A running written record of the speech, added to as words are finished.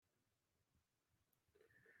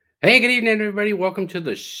Hey, good evening, everybody. Welcome to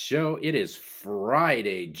the show. It is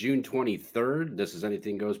Friday, June 23rd. This is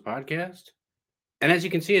Anything Goes podcast. And as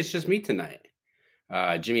you can see, it's just me tonight.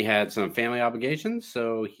 Jimmy had some family obligations,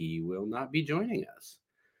 so he will not be joining us.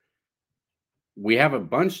 We have a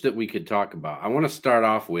bunch that we could talk about. I want to start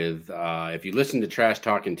off with if you listened to Trash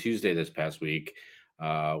Talking Tuesday this past week,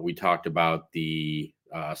 we talked about the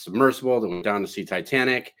submersible that went down to see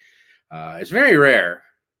Titanic. It's very rare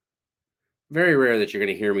that you're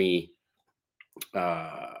going to hear me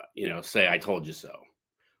say I told you so.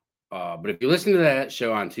 But if you listen to that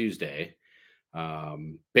show on Tuesday,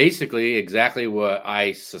 basically exactly what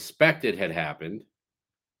I suspected had happened.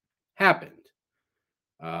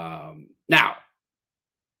 Now,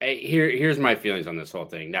 here's my feelings on this whole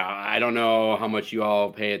thing. Now, I don't know how much you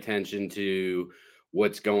all pay attention to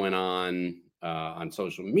what's going on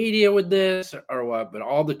social media with this or what, but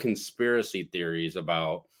all the conspiracy theories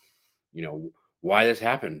about you know why this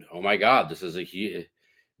happened. Oh my God, this is a huge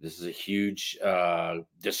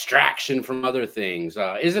distraction from other things.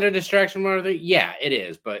 Is it a distraction from other things? Yeah, it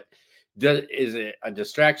is. But is it a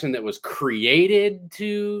distraction that was created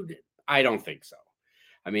to? I don't think so.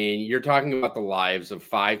 I mean, you're talking about the lives of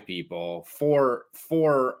five people, four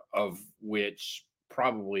of which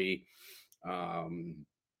probably um,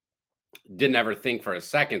 didn't ever think for a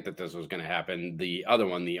second that this was going to happen. The other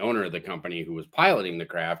one, the owner of the company who was piloting the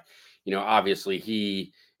craft, obviously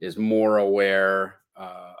he is more aware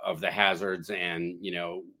of the hazards and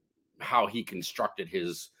how he constructed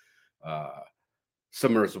his uh,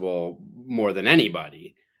 submersible more than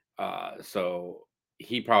anybody. So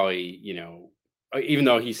he probably, even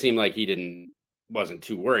though he seemed like he didn't wasn't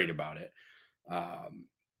too worried about it. Um,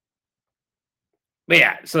 but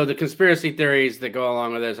yeah, so the conspiracy theories that go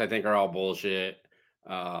along with this, I think, are all bullshit.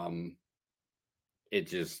 Um, it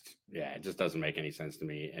just doesn't make any sense to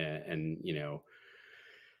me. And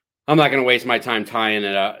I'm not going to waste my time tying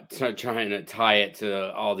it up, trying to tie it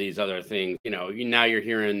to all these other things. Now you're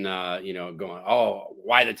hearing, going, oh,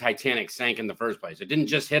 why the Titanic sank in the first place? It didn't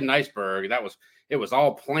just hit an iceberg. It was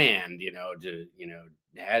all planned. It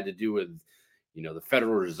had to do with, the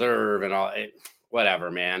Federal Reserve and all it. Whatever,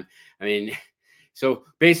 man. I mean, so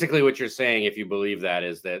basically, what you're saying, if you believe that,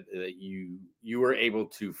 is that you were able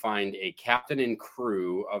to find a captain and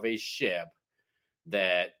crew of a ship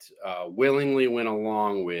that willingly went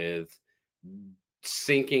along with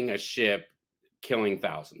sinking a ship, killing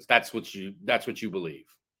thousands. That's what you believe.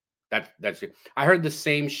 That's it. I heard the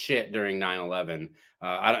same shit during 9/11.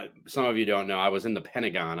 Some of you don't know. I was in the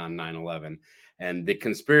Pentagon on 9/11, and the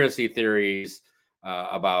conspiracy theories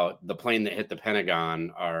about the plane that hit the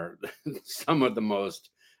Pentagon are some of the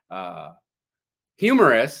most uh,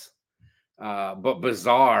 humorous but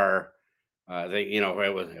bizarre.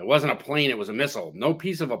 It wasn't a plane; it was a missile. No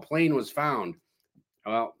piece of a plane was found.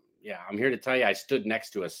 Well, yeah, I'm here to tell you, I stood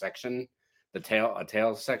next to a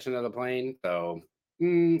tail section of the plane. So,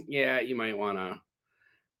 yeah, you might want to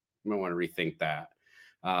rethink that.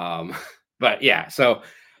 Um, but yeah, so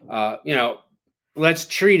uh, you know, let's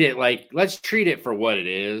treat it for what it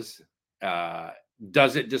is. Uh,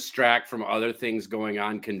 does it distract from other things going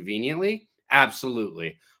on conveniently?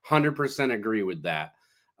 Absolutely, 100% agree with that.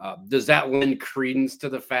 Does that lend credence to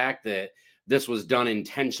the fact that this was done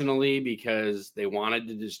intentionally because they wanted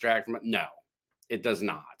to distract from it? No, it does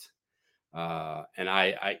not. And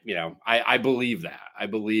I believe that. I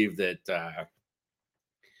believe that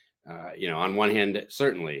on one hand,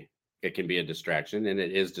 certainly it can be a distraction, and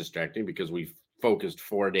it is distracting because we focused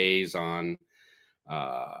 4 days on,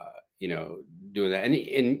 uh, you know, doing that, and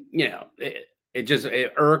it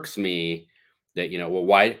irks me that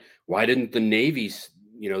well, why didn't the Navy,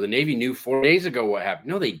 the Navy knew 4 days ago what happened?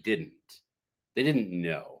 No, they didn't. They didn't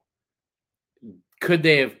know. Could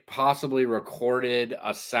they have possibly recorded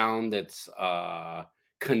a sound that's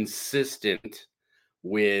consistent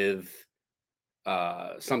with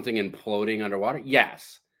something imploding underwater?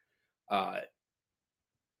 Yes. Uh,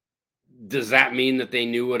 does that mean that they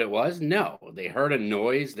knew what it was? No. They heard a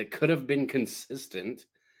noise that could have been consistent,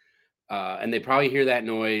 and they probably hear that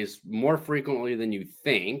noise more frequently than you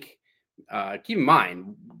think. Keep in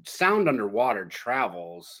mind, sound underwater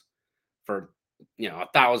travels for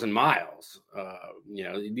 1,000 miles.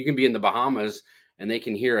 You can be in the Bahamas and they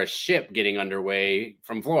can hear a ship getting underway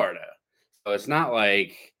from Florida. So uh,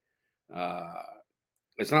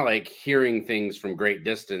 it's not like hearing things from great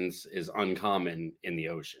distance is uncommon in the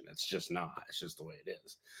ocean. It's just not. It's just the way it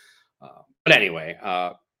is. But anyway,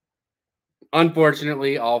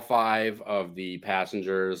 unfortunately, all five of the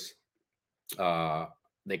passengers, uh,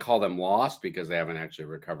 they call them lost because they haven't actually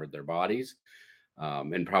recovered their bodies,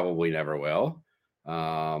 and probably never will.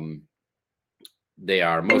 Um, they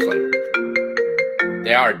are most likely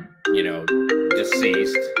they are,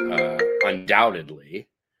 deceased, undoubtedly.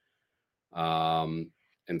 And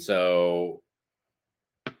so,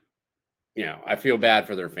 I feel bad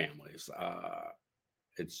for their families.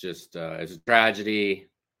 It's just, it's a tragedy.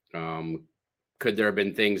 Could there have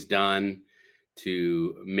been things done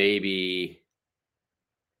to maybe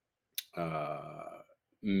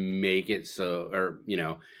make it so, or,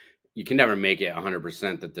 you can never make it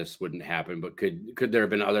 100% that this wouldn't happen, but could there have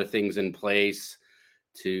been other things in place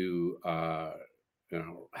to,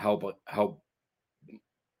 help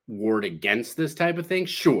ward against this type of thing?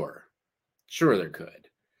 Sure there could.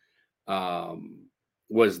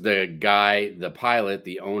 Was the guy, the pilot,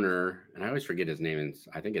 the owner, and I always forget his name, and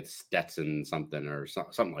I think it's Stetson something or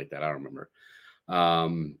something like that. I don't remember.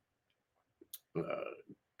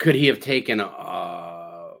 Could he have taken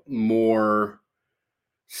a more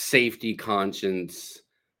safety conscious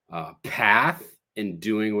path in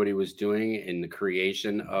doing what he was doing in the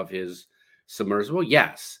creation of his submersible?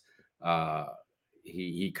 Yes.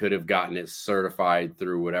 He could have gotten it certified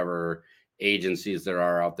through whatever agencies there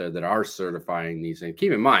are out there that are certifying these things.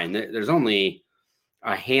 Keep in mind, there's only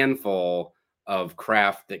a handful of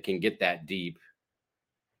craft that can get that deep.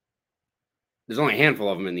 There's only a handful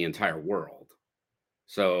of them in the entire world.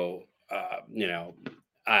 So, I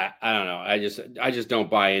don't know. I just don't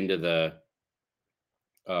buy into the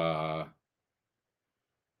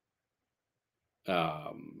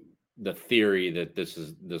theory that this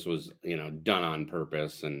was, done on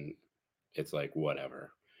purpose, and it's like,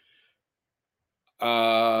 whatever.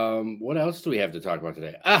 What else do we have to talk about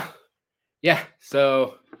today? Yeah.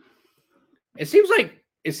 So it seems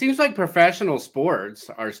like professional sports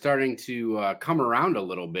are starting to come around a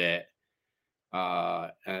little bit.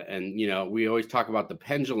 And we always talk about the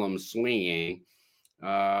pendulum swinging.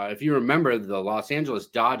 If you remember, the Los Angeles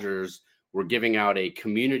Dodgers were giving out a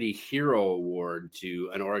community hero award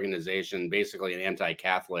to an organization, basically an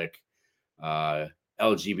anti-Catholic,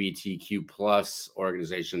 LGBTQ plus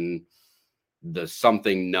organization, the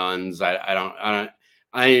something nuns. I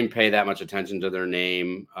didn't pay that much attention to their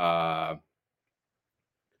name, but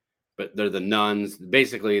they're the nuns.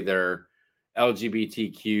 Basically, they're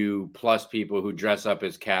LGBTQ plus people who dress up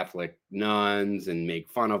as Catholic nuns and make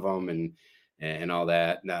fun of them and all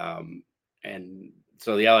that. And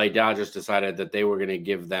so the LA Dodgers decided that they were going to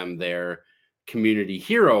give them their community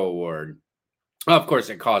hero award. Of course,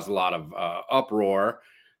 it caused a lot of uproar,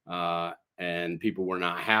 and people were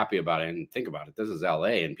not happy about it. And think about it, this is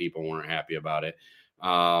LA, and people weren't happy about it.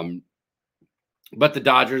 But the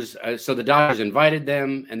Dodgers, so the Dodgers invited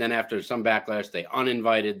them, and then after some backlash, they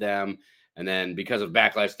uninvited them. And then because of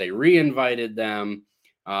backlash, they re-invited them.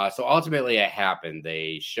 So ultimately it happened.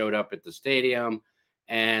 They showed up at the stadium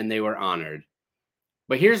and they were honored.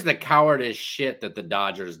 But here's the cowardice shit that the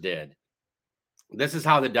Dodgers did. This is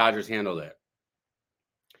how the Dodgers handled it.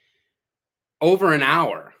 Over an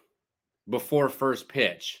hour before first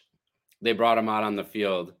pitch, they brought him out on the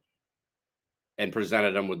field and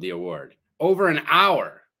presented him with the award. Over an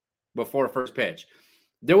hour before first pitch.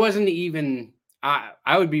 There wasn't even,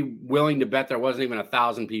 I would be willing to bet there wasn't even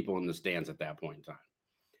 1,000 people in the stands at that point in time.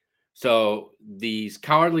 So these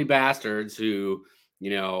cowardly bastards who,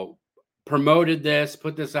 promoted this,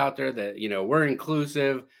 put this out there that, we're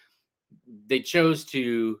inclusive, they chose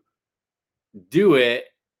to do it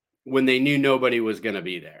when they knew nobody was going to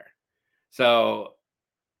be there. So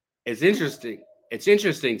it's interesting. It's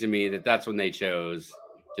interesting to me that that's when they chose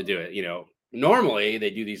to do it. Normally they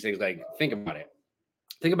do these things like, think about it.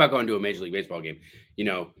 Think about going to a Major League Baseball game.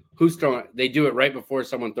 Who's throwing? They do it right before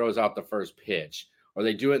someone throws out the first pitch, or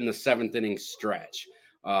they do it in the 7th inning stretch,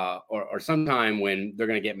 or sometime when they're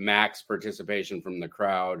going to get max participation from the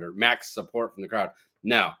crowd or max support from the crowd.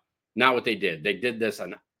 No, not what they did. They did this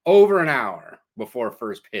over an hour before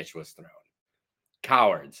first pitch was thrown.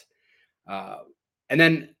 Cowards. And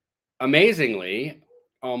then, amazingly,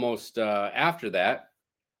 almost after that,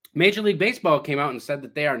 Major League Baseball came out and said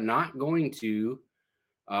that they are not going to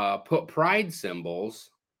put pride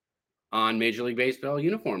symbols on Major League Baseball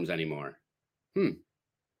uniforms anymore.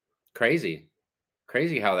 Crazy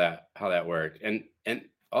how that worked. And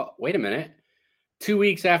oh, wait a minute. 2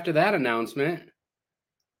 weeks after that announcement,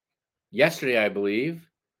 yesterday, I believe,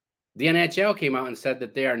 the NHL came out and said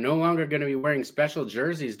that they are no longer going to be wearing special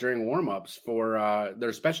jerseys during warmups for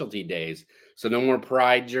their specialty days. So no more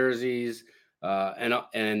pride jerseys and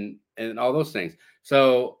all those things.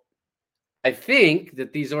 So I think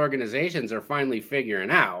that these organizations are finally figuring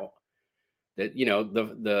out that,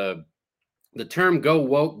 the term "go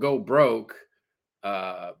woke, go broke"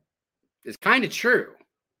 is kind of true.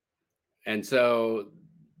 And so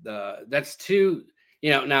that's two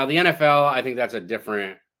Now the NFL, I think that's a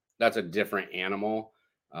different animal.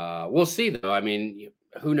 We'll see though. I mean,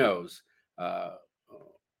 who knows uh,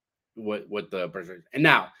 what the person. And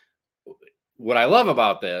now, what I love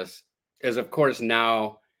about this is, of course,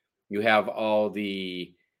 now you have all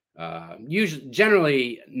the usually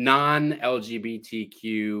generally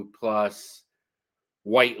non-LGBTQ plus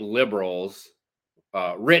white liberals,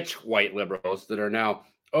 rich white liberals that are now,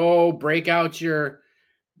 break out your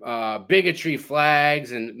bigotry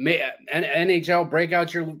flags, and NHL, break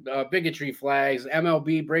out your bigotry flags,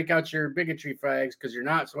 MLB, break out your bigotry flags because you're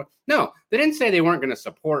not. So no, they didn't say they weren't going to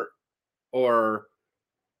support or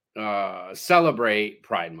celebrate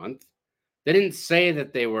Pride Month. They didn't say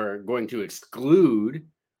that they were going to exclude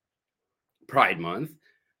Pride Month.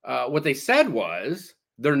 What they said was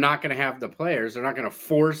they're not going to have the players, they're not going to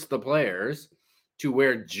force the players to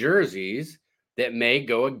wear jerseys that may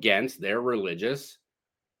go against their religious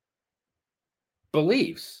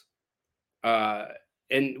beliefs. And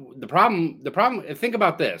the problem, think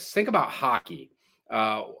about this. Think about hockey.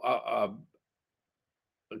 A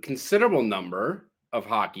considerable number of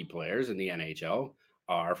hockey players in the NHL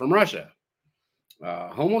are from Russia.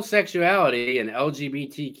 Homosexuality and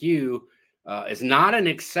LGBTQ is not an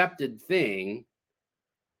accepted thing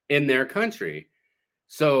in their country.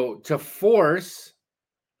 So to force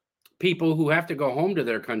people who have to go home to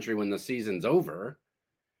their country when the season's over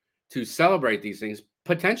to celebrate these things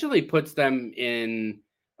potentially puts them in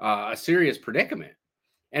a serious predicament,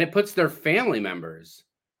 and it puts their family members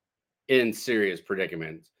in serious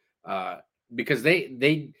predicament because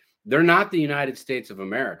they're not the United States of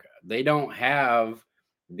America. They don't have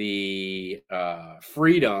the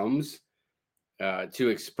freedoms to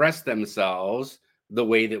express themselves the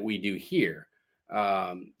way that we do here.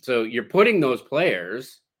 So you're putting those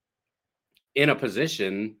players in a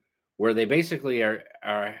position where they basically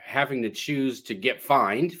are having to choose to get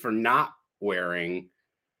fined for not wearing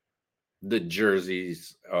the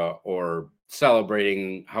jerseys or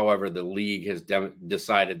celebrating however the league has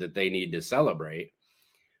decided that they need to celebrate,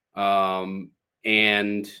 going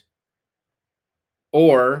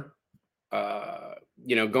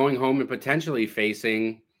home and potentially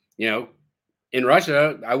facing, in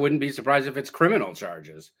Russia, I wouldn't be surprised if it's criminal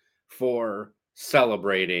charges for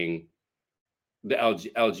celebrating the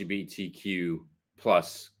LGBTQ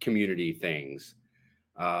plus community things.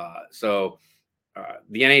 So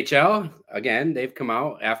the NHL, again, they've come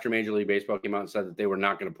out after Major League Baseball came out and said that they were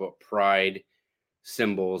not going to put pride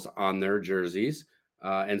symbols on their jerseys,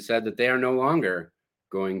 and said that they are no longer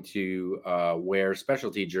going to wear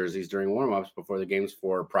specialty jerseys during warmups before the games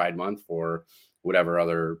for Pride Month, for whatever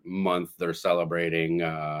other month they're celebrating,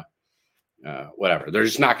 whatever. They're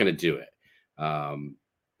just not going to do it.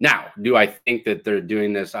 Now, do I think that they're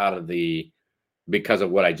doing this because of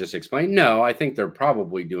what I just explained? No, I think they're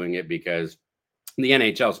probably doing it because the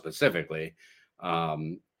NHL specifically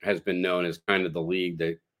has been known as kind of the league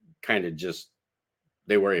that kind of just,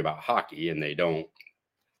 they worry about hockey and they don't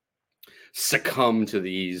succumb to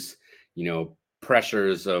these,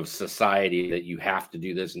 pressures of society that you have to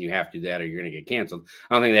do this and you have to do that or you're going to get canceled.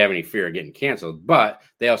 I don't think they have any fear of getting canceled, but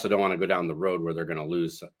they also don't want to go down the road where they're going to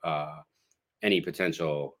lose any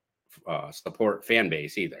potential support fan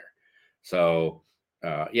base either. So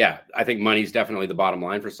I think money's definitely the bottom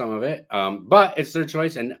line for some of it, but it's their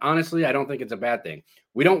choice. And honestly, I don't think it's a bad thing.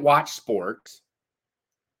 We don't watch sports,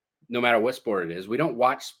 no matter what sport it is. We don't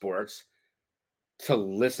watch sports to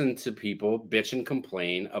listen to people bitch and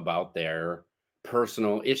complain about their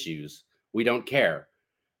personal issues. We don't care.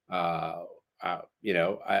 I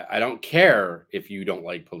don't care if you don't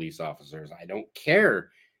like police officers. I don't care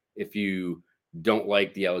if you don't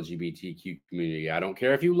like the LGBTQ community. I don't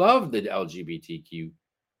care if you love the LGBTQ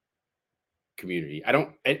community.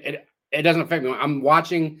 It doesn't affect me. I'm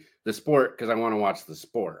watching the sport because I want to watch the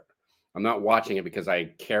sport. I'm not watching it because I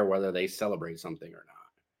care whether they celebrate something or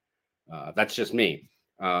not. That's just me.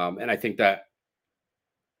 And I think that,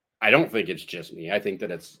 I don't think it's just me. I think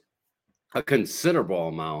that it's a considerable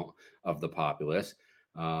amount of the populace.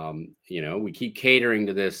 We keep catering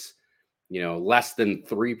to this, less than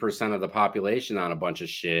 3% of the population on a bunch of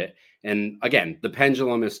shit. And again, the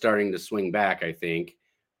pendulum is starting to swing back, I think.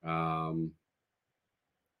 And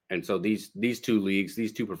so these two leagues,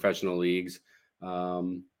 these two professional leagues, have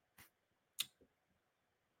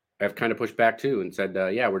kind of pushed back too and said,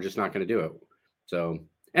 we're just not going to do it. So,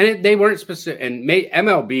 and they weren't specific, and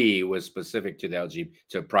MLB was specific to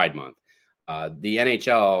to Pride Month. The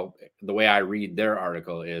NHL, the way I read their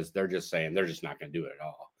article is they're just saying they're just not going to do it at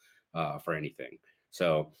all for anything.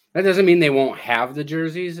 So that doesn't mean they won't have the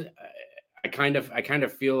jerseys. I kind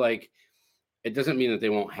of feel like it doesn't mean that they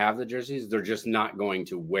won't have the jerseys. They're just not going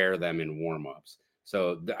to wear them in warmups.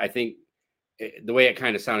 So I think the way it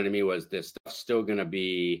kind of sounded to me was this stuff's still going to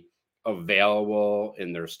be available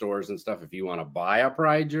in their stores and stuff if you want to buy a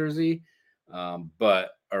Pride jersey,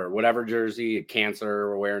 but or whatever jersey, a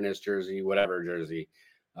cancer awareness jersey, whatever jersey,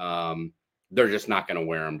 they're just not going to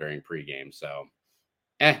wear them during pregame. So,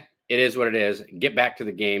 it is what it is. Get back to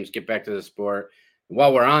the games, get back to the sport.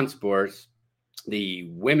 While we're on sports, the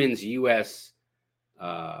women's U.S.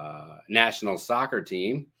 National soccer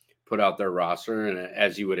team put out their roster, and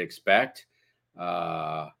as you would expect,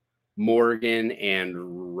 Morgan and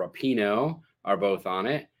Rapinoe are both on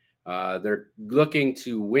it. They're looking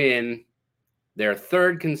to win their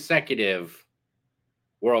third consecutive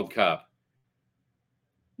World Cup.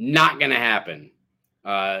 Not going to happen.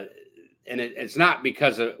 And it's not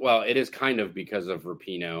because of, well, it is kind of because of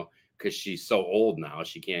Rapinoe, because she's so old now.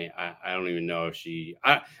 She can't, I don't even know if she,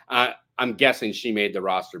 I'm guessing she made the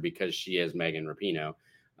roster because she is Megan Rapinoe.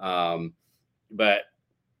 But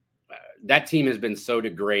that team has been so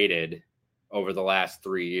degraded over the last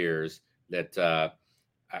 3 years that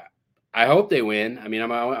I hope they win. I mean,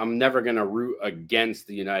 I'm never going to root against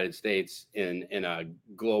the United States in a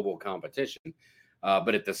global competition.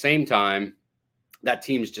 But at the same time, that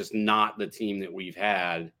team's just not the team that we've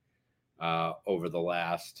had over the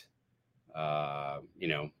last,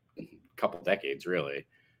 couple decades, really.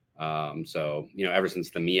 So, ever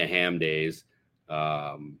since the Mia Hamm days,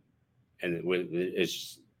 and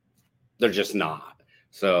they're just not.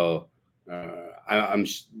 So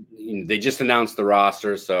they just announced the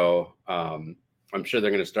roster, so I'm sure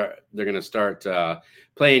they're going to start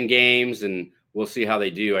playing games, and we'll see how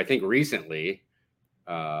they do. I think recently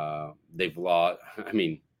they've lost. I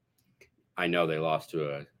mean, I know they lost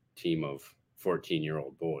to a team of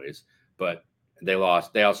 14-year-old boys, but they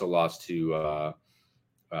also lost to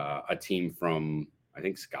a team from, I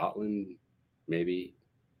think, Scotland, maybe.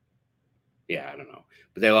 Yeah, I don't know,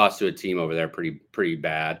 but they lost to a team over there pretty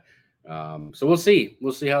bad. So we'll see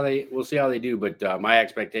how they do. But my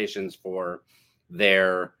expectations for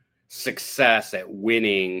their success at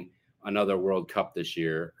winning another World Cup this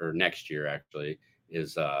year, or next year actually,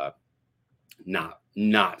 is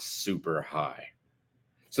not super high.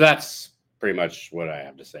 So that's pretty much what I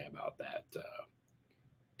have to say about that.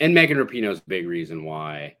 And Megan Rapinoe is a big reason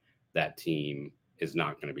why that team is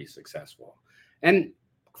not going to be successful. And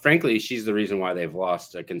frankly, she's the reason why they've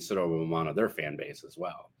lost a considerable amount of their fan base as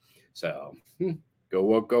well. So go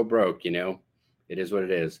woke, go broke, it is what it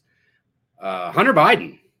is. Hunter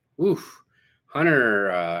Biden. Oof.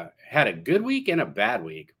 Hunter had a good week and a bad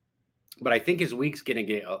week, but I think his week's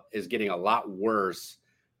is getting a lot worse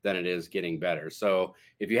than it is getting better. So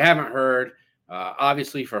if you haven't heard,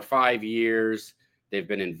 obviously for 5 years, they've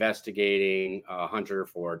been investigating Hunter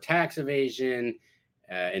for tax evasion,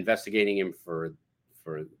 investigating him for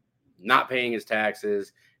not paying his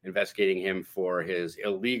taxes, investigating him for his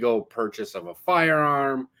illegal purchase of a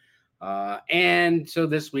firearm. And so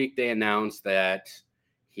this week they announced that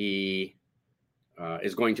he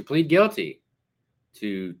is going to plead guilty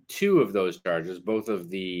to 2 of those charges, both of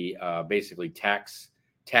the basically tax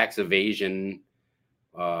evasion,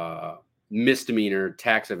 misdemeanor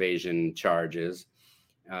tax evasion charges.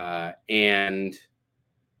 And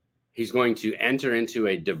he's going to enter into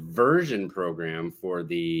a diversion program for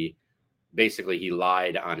basically he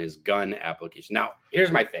lied on his gun application. Now,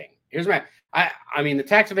 here's my thing. I mean, the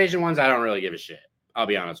tax evasion ones, I don't really give a shit. I'll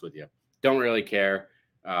be honest with you. Don't really care.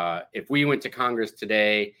 If we went to Congress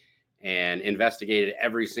today and investigated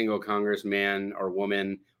every single congressman or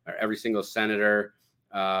woman or every single senator,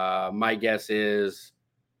 my guess is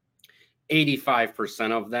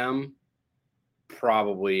 85% of them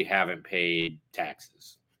probably haven't paid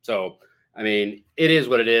taxes. So, I mean, it is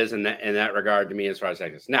what it is in that regard to me as far as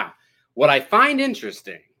taxes. Now, what I find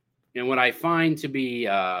interesting and what I find to be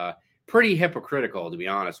pretty hypocritical, to be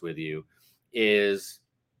honest with you, is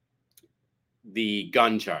the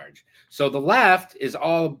gun charge. So the left is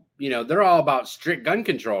all, they're all about strict gun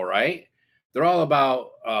control, right? They're all about,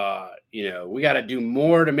 we got to do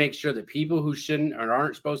more to make sure that people who shouldn't or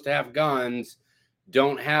aren't supposed to have guns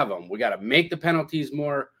don't have them. We got to make the penalties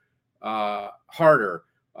more harder.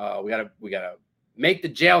 We got to make the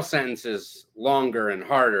jail sentences longer and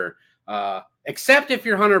harder, except if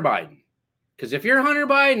you're Hunter Biden. Because if you're Hunter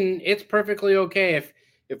Biden, it's perfectly okay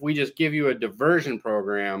if we just give you a diversion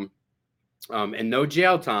program and no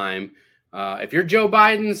jail time. If you're Joe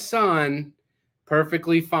Biden's son,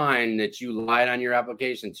 perfectly fine that you lied on your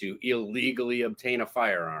application to illegally obtain a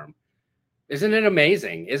firearm. Isn't it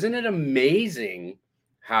amazing? Isn't it amazing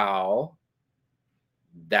how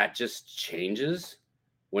that just changes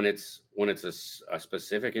when it's a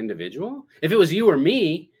specific individual. If it was you or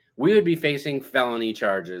me, we would be facing felony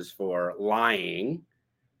charges for lying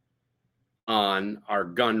on our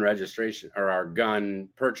gun registration or our gun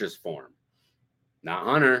purchase form. Not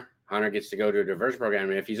Hunter. Hunter gets to go to a diversion program,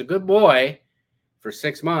 and if he's a good boy for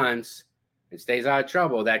 6 months and stays out of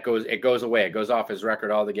trouble, it goes away. It goes off his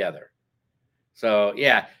record altogether. So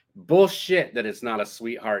yeah, bullshit that it's not a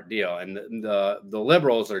sweetheart deal. And the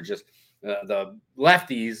liberals are just the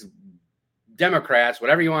lefties, Democrats,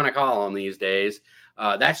 whatever you want to call them these days.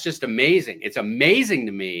 That's just amazing. It's amazing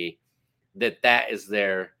to me that is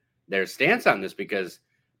their stance on this, because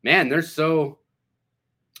man, they're so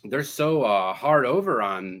hard over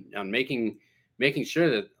on making sure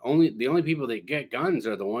that the only people that get guns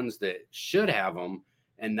are the ones that should have them,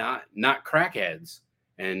 and not crackheads.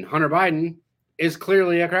 And Hunter Biden is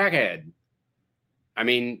clearly a crackhead. I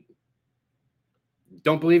mean,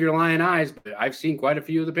 don't believe your lying eyes, but I've seen quite a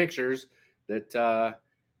few of the pictures that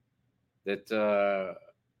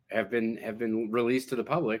have been released to the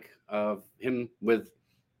public of him with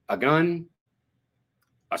a gun,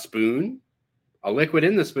 a spoon, a liquid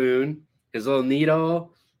in the spoon, his little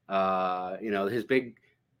needle, his big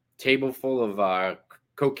table full of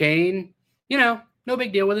cocaine. No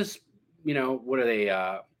big deal with his, what are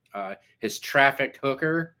they? His trafficked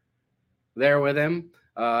hooker there with him.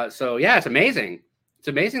 So yeah, it's amazing. It's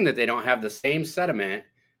amazing that they don't have the same sentiment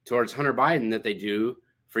towards Hunter Biden that they do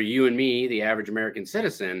for you and me, the average American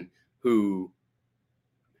citizen, who,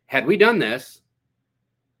 had we done this,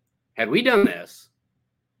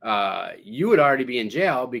 you would already be in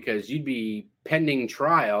jail, because you'd be pending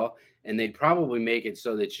trial, and they'd probably make it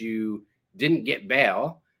so that you didn't get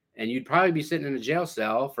bail, and you'd probably be sitting in a jail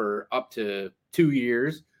cell for up to 2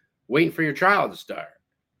 years waiting for your trial to start.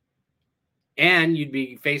 And you'd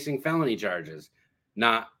be facing felony charges,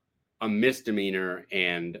 not a misdemeanor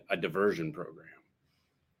and a diversion program.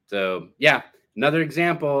 So yeah, another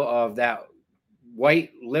example of that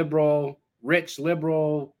white liberal, rich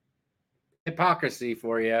liberal hypocrisy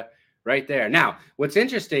for you right there. Now, what's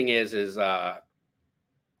interesting is the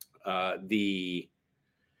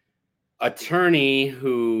attorney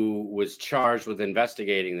who was charged with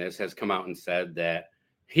investigating this has come out and said that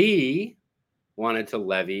he wanted to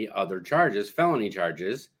levy other charges, felony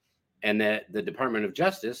charges, and that the Department of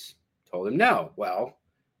Justice told him no. Well,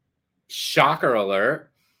 shocker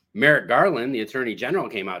alert, Merrick Garland, the Attorney General,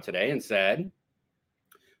 came out today and said,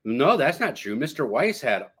 no, that's not true. Mr. Weiss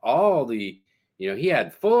had all the, he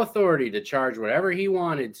had full authority to charge whatever he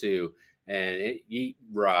wanted to. And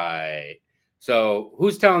right. So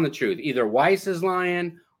who's telling the truth? Either Weiss is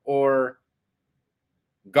lying or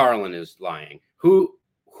Garland is lying. Who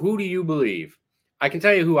do you believe? I can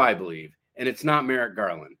tell you who I believe, and it's not Merrick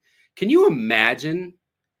Garland. Can you imagine?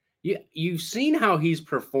 You've seen how he's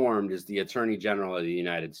performed as the Attorney General of the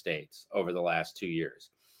United States over the last 2 years.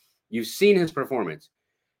 You've seen his performance.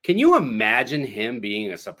 Can you imagine him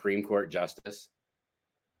being a Supreme Court justice?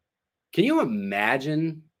 Can you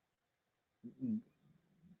imagine?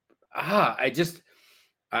 I just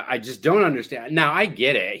don't understand. Now, I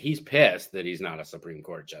get it. He's pissed that he's not a Supreme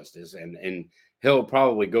Court justice, and he'll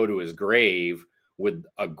probably go to his grave with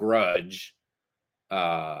a grudge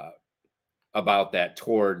about that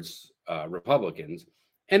towards Republicans.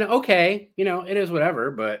 And okay, it is whatever,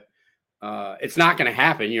 but it's not going to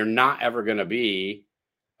happen. You're not ever going to be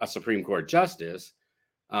a Supreme Court justice,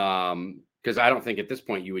 because I don't think at this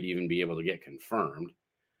point you would even be able to get confirmed.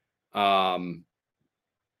 But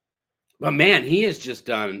man, he has just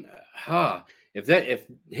done. If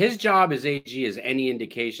his job as AG is any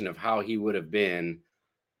indication of how he would have been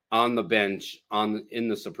on the bench in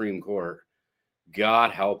the Supreme Court,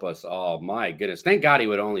 God help us all. My goodness, thank God he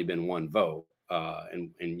would only been one vote. And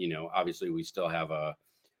obviously we still have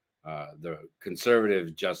the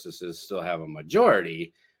conservative justices still have a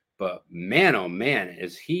majority. But man, oh man,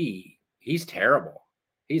 he's terrible.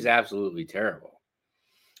 He's absolutely terrible.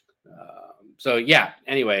 So yeah,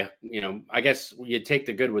 anyway, I guess you take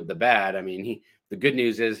the good with the bad. I mean, the good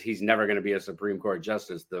news is he's never going to be a Supreme Court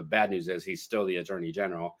justice. The bad news is he's still the Attorney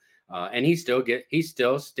General, and he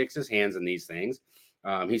still sticks his hands in these things.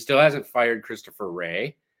 He still hasn't fired Christopher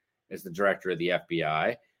Wray as the director of the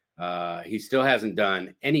FBI. He still hasn't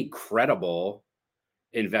done any credible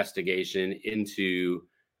investigation into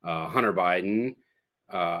Hunter Biden,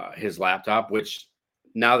 his laptop, which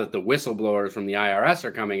now that the whistleblowers from the IRS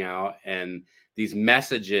are coming out and these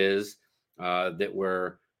messages that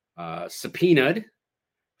were subpoenaed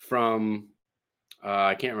from,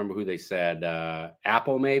 I can't remember who they said,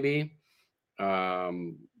 Apple maybe,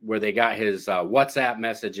 where they got his WhatsApp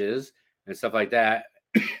messages and stuff like that.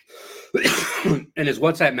 and his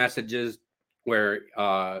WhatsApp messages where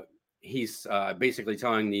he's basically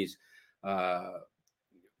telling these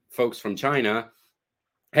folks from China,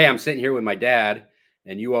 hey, I'm sitting here with my dad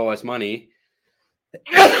and you owe us money.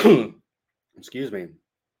 Excuse me.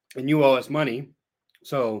 And you owe us money.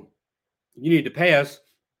 So you need to pay us,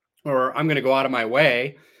 or I'm going to go out of my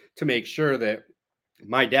way to make sure that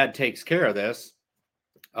my dad takes care of this.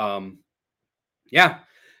 Yeah,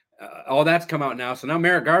 all that's come out now. So now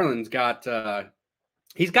Merrick Garland's got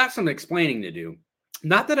he's got some explaining to do.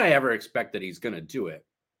 Not that I ever expect that he's going to do it,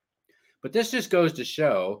 but this just goes to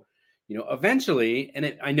show, eventually,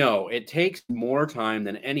 and I know it takes more time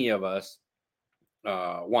than any of us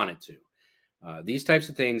want it to. These types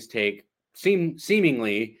of things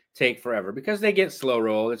seemingly take forever because they get slow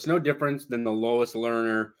roll. It's no different than the lowest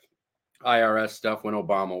learner IRS stuff when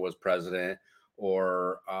Obama was president,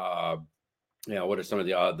 or what are some of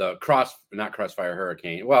the not Crossfire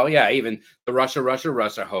Hurricane? Well, yeah, even the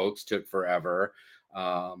Russia hoax took forever.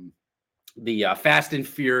 The Fast and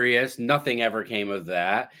Furious, nothing ever came of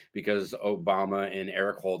that because Obama and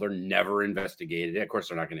Eric Holder never investigated it. Of course,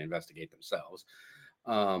 they're not going to investigate themselves.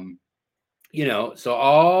 So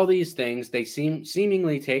all these things, they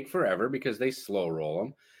seemingly take forever because they slow roll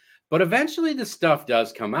them. But eventually the stuff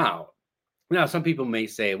does come out. Now, some people may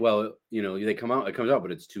say, well, it comes out,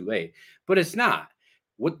 but it's too late. But it's not.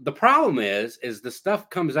 What the problem is the stuff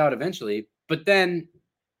comes out eventually, but then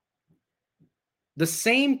the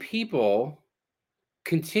same people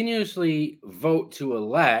continuously vote to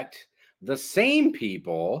elect the same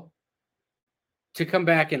people to come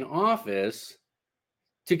back in office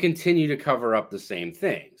to continue to cover up the same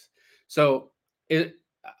things. So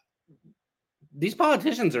these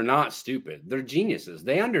politicians are not stupid. They're geniuses.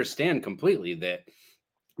 They understand completely that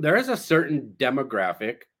there is a certain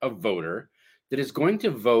demographic of voter that is going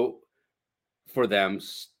to vote for them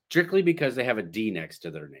strictly because they have a D next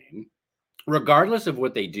to their name, regardless of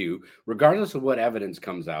what they do, regardless of what evidence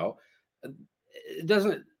comes out.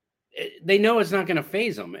 They know it's not going to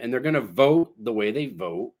phase them, and they're going to vote the way they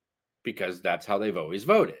vote because that's how they've always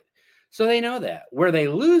voted. So they know that. Where they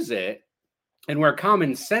lose it and where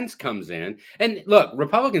common sense comes in, and look,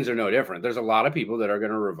 Republicans are no different. There's a lot of people that are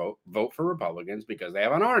going to vote for Republicans because they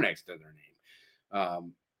have an R next to their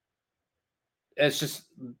name. That's just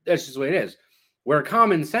the way it is. Where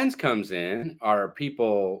common sense comes in are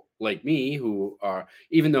people like me who are,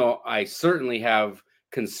 even though I certainly have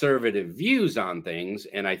conservative views on things,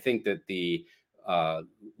 and I think that the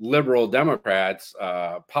liberal Democrats'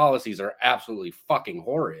 policies are absolutely fucking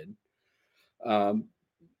horrid.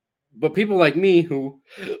 But people like me who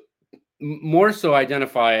more so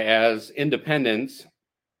identify as independents,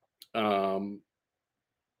 that's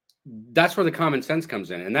where the common sense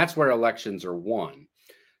comes in, and that's where elections are won.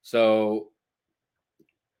 So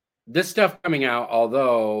this stuff coming out,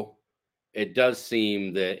 although it does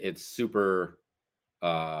seem that it's super,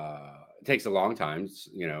 it takes a long time.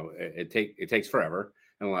 It takes forever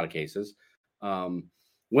in a lot of cases.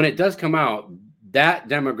 When it does come out, that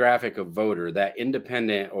demographic of voter, that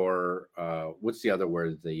independent, or what's the other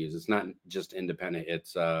word they use? It's not just independent.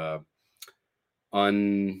 It's I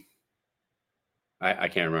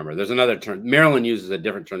can't remember. There's another term. Maryland uses a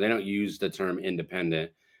different term. They don't use the term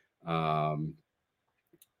independent.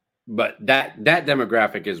 But that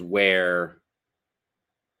demographic is where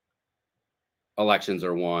elections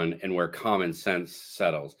are won and where common sense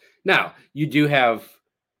settles. Now, you do have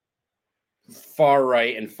far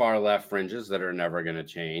right and far left fringes that are never going to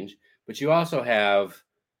change, but you also have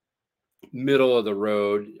middle of the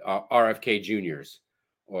road RFK Juniors,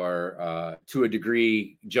 or to a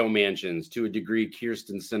degree Joe Manchins, to a degree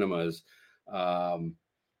Kirsten Sinemas.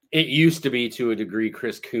 It used to be to a degree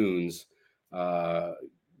Chris Coons,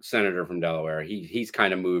 senator from Delaware. He's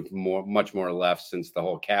kind of moved much more left since the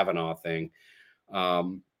whole Kavanaugh thing.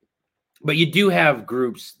 But you do have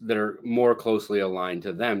groups that are more closely aligned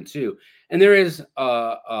to them too. And there is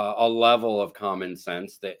a level of common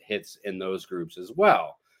sense that hits in those groups as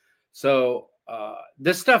well. So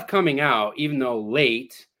this stuff coming out, even though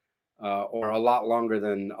late or a lot longer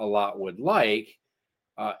than a lot would like,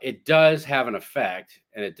 it does have an effect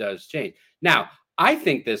and it does change. Now, I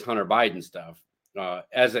think this Hunter Biden stuff,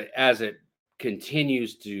 as it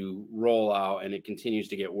continues to roll out and it continues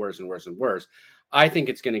to get worse and worse and worse, I think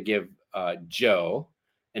it's going to give Joe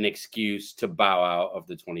an excuse to bow out of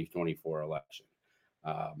the 2024 election.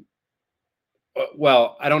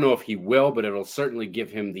 Well, I don't know if he will, but it'll certainly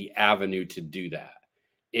give him the avenue to do that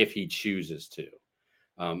if he chooses to.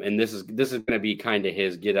 And this is going to be kind of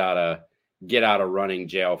his get out of running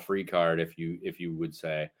jail free card, if you would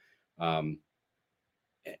say.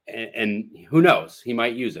 and who knows, he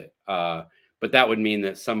might use it. But that would mean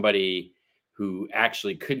that somebody who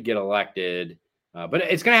actually could get elected, but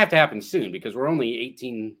it's going to have to happen soon because we're only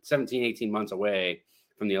 17, 18 months away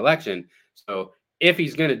from the election. So if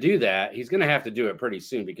he's going to do that, he's going to have to do it pretty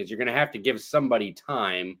soon because you're going to have to give somebody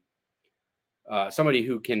time, somebody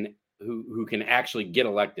who can actually get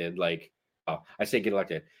elected, like I say get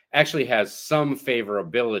elected, actually has some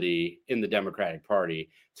favorability in the Democratic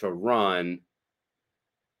Party to run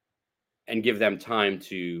and give them time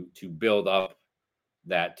to build up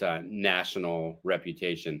that national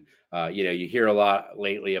reputation. You hear a lot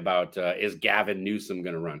lately about is Gavin Newsom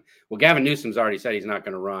going to run? Well, Gavin Newsom's already said he's not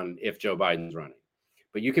going to run if Joe Biden's running.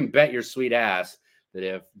 But you can bet your sweet ass that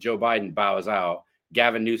if Joe Biden bows out,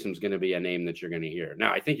 Gavin Newsom's going to be a name that you're going to hear.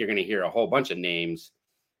 Now, I think you're going to hear a whole bunch of names.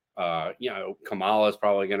 Kamala's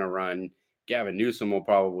probably going to run. Gavin Newsom will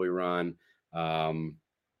probably run.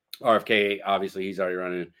 RFK, obviously, he's already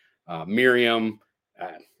running. Miriam,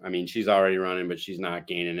 she's already running, but she's not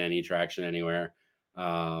gaining any traction anywhere.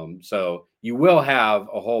 So you will have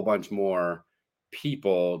a whole bunch more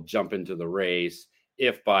people jump into the race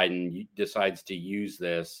if Biden decides to use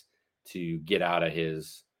this to get out of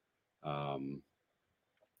his,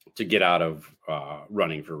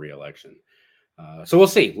 running for re-election. So we'll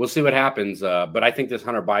see. We'll see what happens. But I think this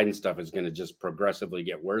Hunter Biden stuff is going to just progressively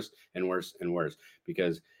get worse and worse and worse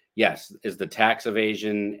because, yes, is the tax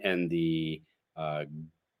evasion and the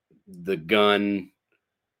gun,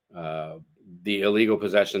 the illegal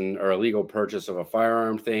possession or illegal purchase of a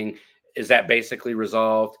firearm thing, is that basically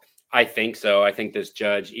resolved? I think so. I think this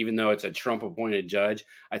judge, even though it's a Trump-appointed judge,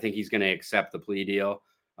 I think he's going to accept the plea deal.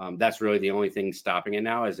 That's really the only thing stopping it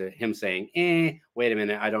now is him saying, wait a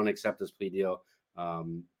minute, I don't accept this plea deal.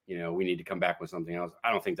 We need to come back with something else.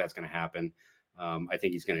 I don't think that's going to happen. I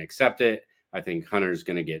think he's going to accept it. I think Hunter's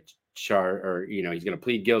going to get charged, or, he's going to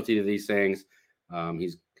plead guilty to these things.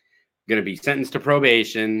 He's going to be sentenced to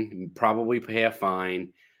probation, probably pay a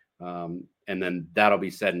fine, and then that'll be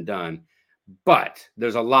said and done. But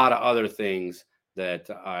there's a lot of other things that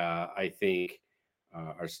I think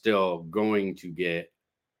are still going to get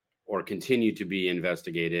or continue to be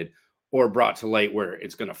investigated or brought to light where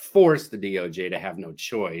it's going to force the DOJ to have no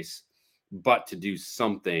choice but to do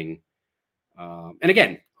something. And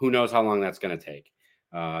again, who knows how long that's going to take.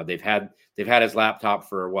 They've had his laptop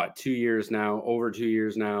for what, 2 years now, over 2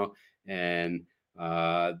 years now. And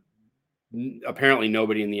apparently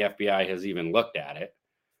nobody in the FBI has even looked at it.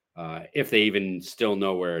 If they even still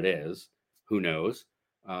know where it is, who knows?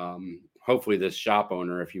 Hopefully this shop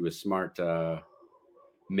owner, if he was smart,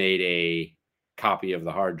 made a copy of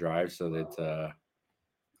the hard drive so that,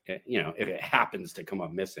 if it happens to come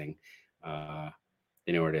up missing,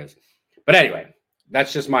 they know where it is. But anyway,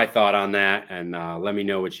 that's just my thought on that. And let me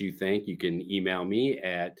know what you think. You can email me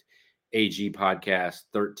at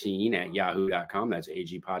agpodcast13@yahoo.com. That's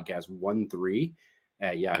agpodcast13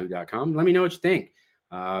 at yahoo.com. Let me know what you think.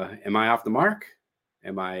 Am I off the mark?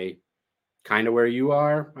 Am I kind of where you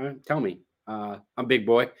are? Tell me. I'm big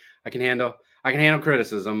boy. I can handle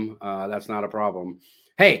criticism. That's not a problem.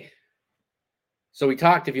 Hey, so we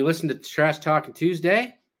talked, if you listen to Trash Talking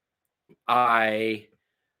Tuesday, I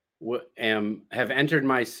have entered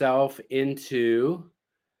myself into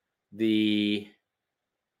the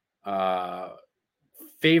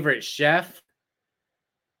favorite chef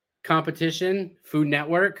competition, Food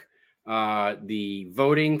Network. The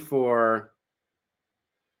voting for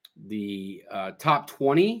the top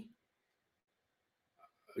 20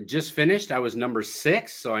 just finished. I was number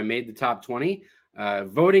 6, so I made the top 20.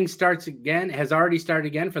 Voting has already started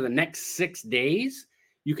again for the next 6 days.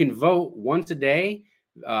 You can vote once a day.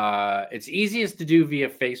 It's easiest to do via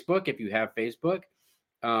Facebook if you have Facebook.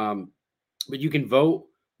 But you can vote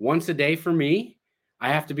once a day for me. I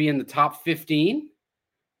have to be in the top 15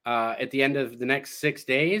 at the end of the next 6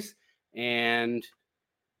 days. And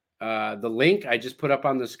the link I just put up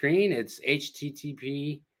on the screen, it's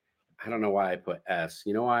HTTP. I don't know why I put S.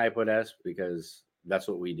 You know why I put S? Because that's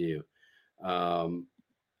what we do.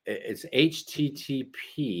 It's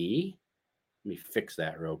HTTP. Let me fix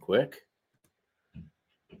that real quick.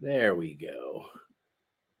 There we go.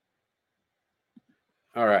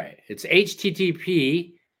 All right. It's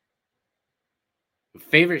HTTP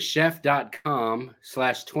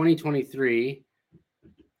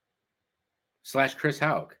favoritechef.com/2023/Chris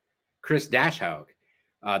Hauk, Chris-Hauk.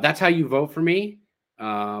 That's how you vote for me.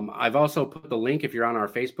 I've also put the link, if you're on our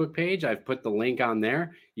Facebook page, I've put the link on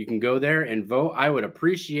there. You can go there and vote. I would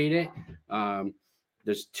appreciate it.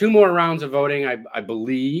 There's 2 more rounds of voting, I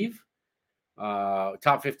believe.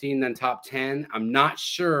 Top 15, then top 10. I'm not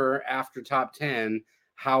sure after top 10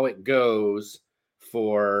 how it goes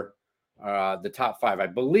for the top 5. I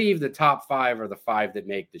believe the top 5 are the 5 that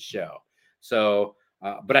make the show. So,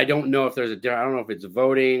 but I don't know if there's I don't know if it's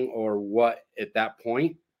voting or what at that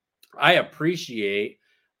point. I appreciate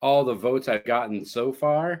all the votes I've gotten so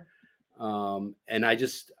far. And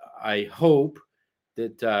I hope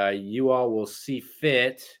that you all will see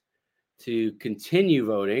fit to continue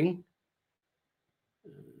voting.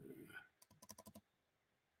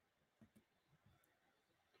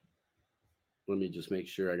 Let me just make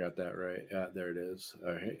sure I got that right. There it is.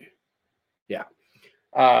 All right. Yeah.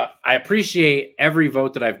 I appreciate every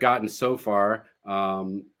vote that I've gotten so far.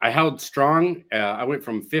 I held strong. I went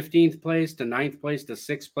from 15th place to 9th place to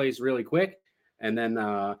 6th place really quick. And then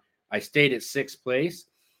I stayed at 6th place.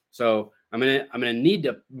 So I'm gonna need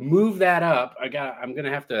to move that up. I'm gonna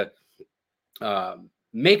have to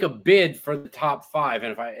make a bid for the top 5.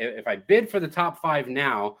 And if I bid for the top 5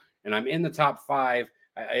 now and I'm in the top 5,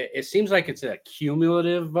 it seems like it's a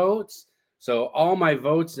cumulative votes. So all my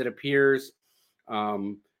votes that appears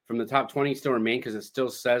from the top 20 still remain because it still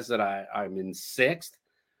says that I'm in 6th.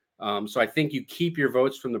 So I think you keep your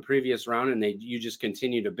votes from the previous round and you just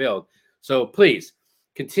continue to build. So please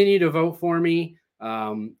continue to vote for me.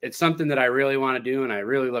 It's something that I really want to do and I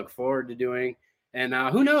really look forward to doing. And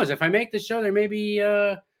who knows, if I make the show, there may be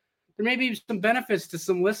some benefits to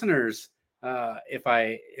some listeners if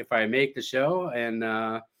I make the show.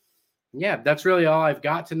 And yeah, that's really all I've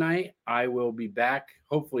got tonight. I will be back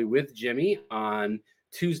hopefully with Jimmy on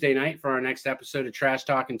Tuesday night for our next episode of Trash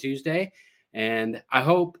Talking Tuesday. And I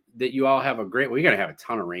hope that you all have a great, we're going to have a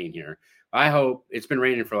ton of rain here. I hope it's been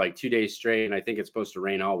raining for like 2 days straight. And I think it's supposed to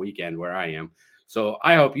rain all weekend where I am. So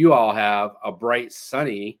I hope you all have a bright,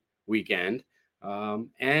 sunny weekend.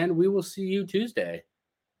 And we will see you Tuesday.